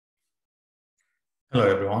Hello,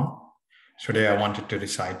 everyone. Today I wanted to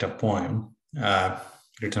recite a poem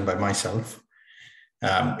written by myself.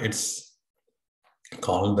 It's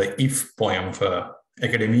called the If poem for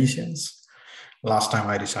academicians. Last time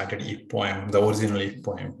I recited If poem, the original If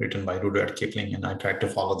poem written by Rudyard Kipling, and I tried to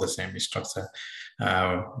follow the same structure,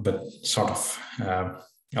 but sort of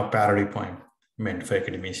a parody poem meant for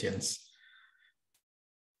academicians.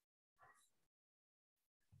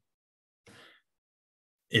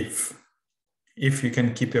 If you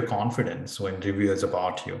can keep your confidence when reviewers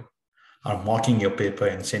about you are mocking your paper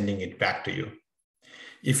and sending it back to you,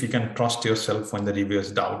 if you can trust yourself when the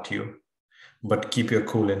reviewers doubt you, but keep your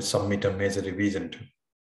cool and submit a major revision too.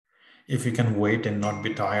 If you can wait and not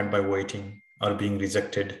be tired by waiting or being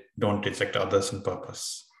rejected, don't reject others on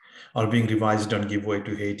purpose. Or being revised, don't give way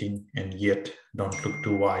to hating, and yet don't look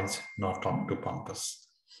too wise nor talk too pompous.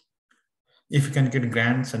 If you can get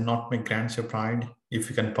grants and not make grants your pride, if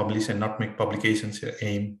you can publish and not make publications your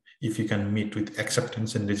aim, if you can meet with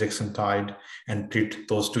acceptance and rejection tide and treat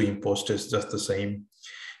those two imposters just the same,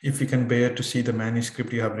 if you can bear to see the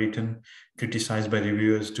manuscript you have written criticized by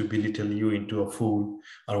reviewers to belittle you into a fool,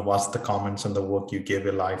 or watch the comments on the work you gave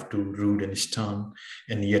a life to rude and stern,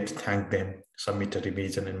 and yet thank them, submit a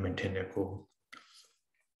revision and maintain your cool.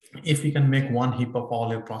 If you can make one heap of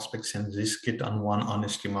all your prospects and risk it on one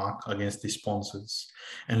honest remark against the sponsors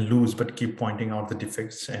and lose but keep pointing out the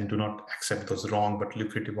defects and do not accept those wrong but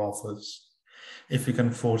lucrative offers. If you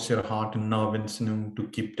can force your heart and nerve and sinew to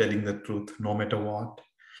keep telling the truth no matter what,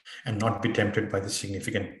 and not be tempted by the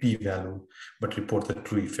significant p-value, but report the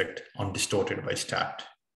true effect undistorted by stat.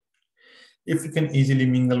 If you can easily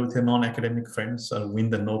mingle with your non-academic friends or win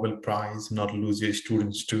the Nobel Prize, not lose your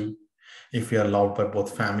students too, if you are loved by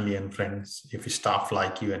both family and friends, if your staff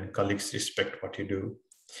like you and colleagues respect what you do,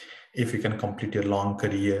 if you can complete your long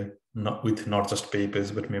career with not just papers,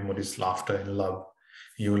 but memories, laughter, and love,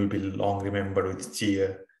 you will be long remembered with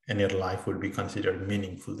cheer, and your life would be considered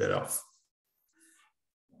meaningful thereof.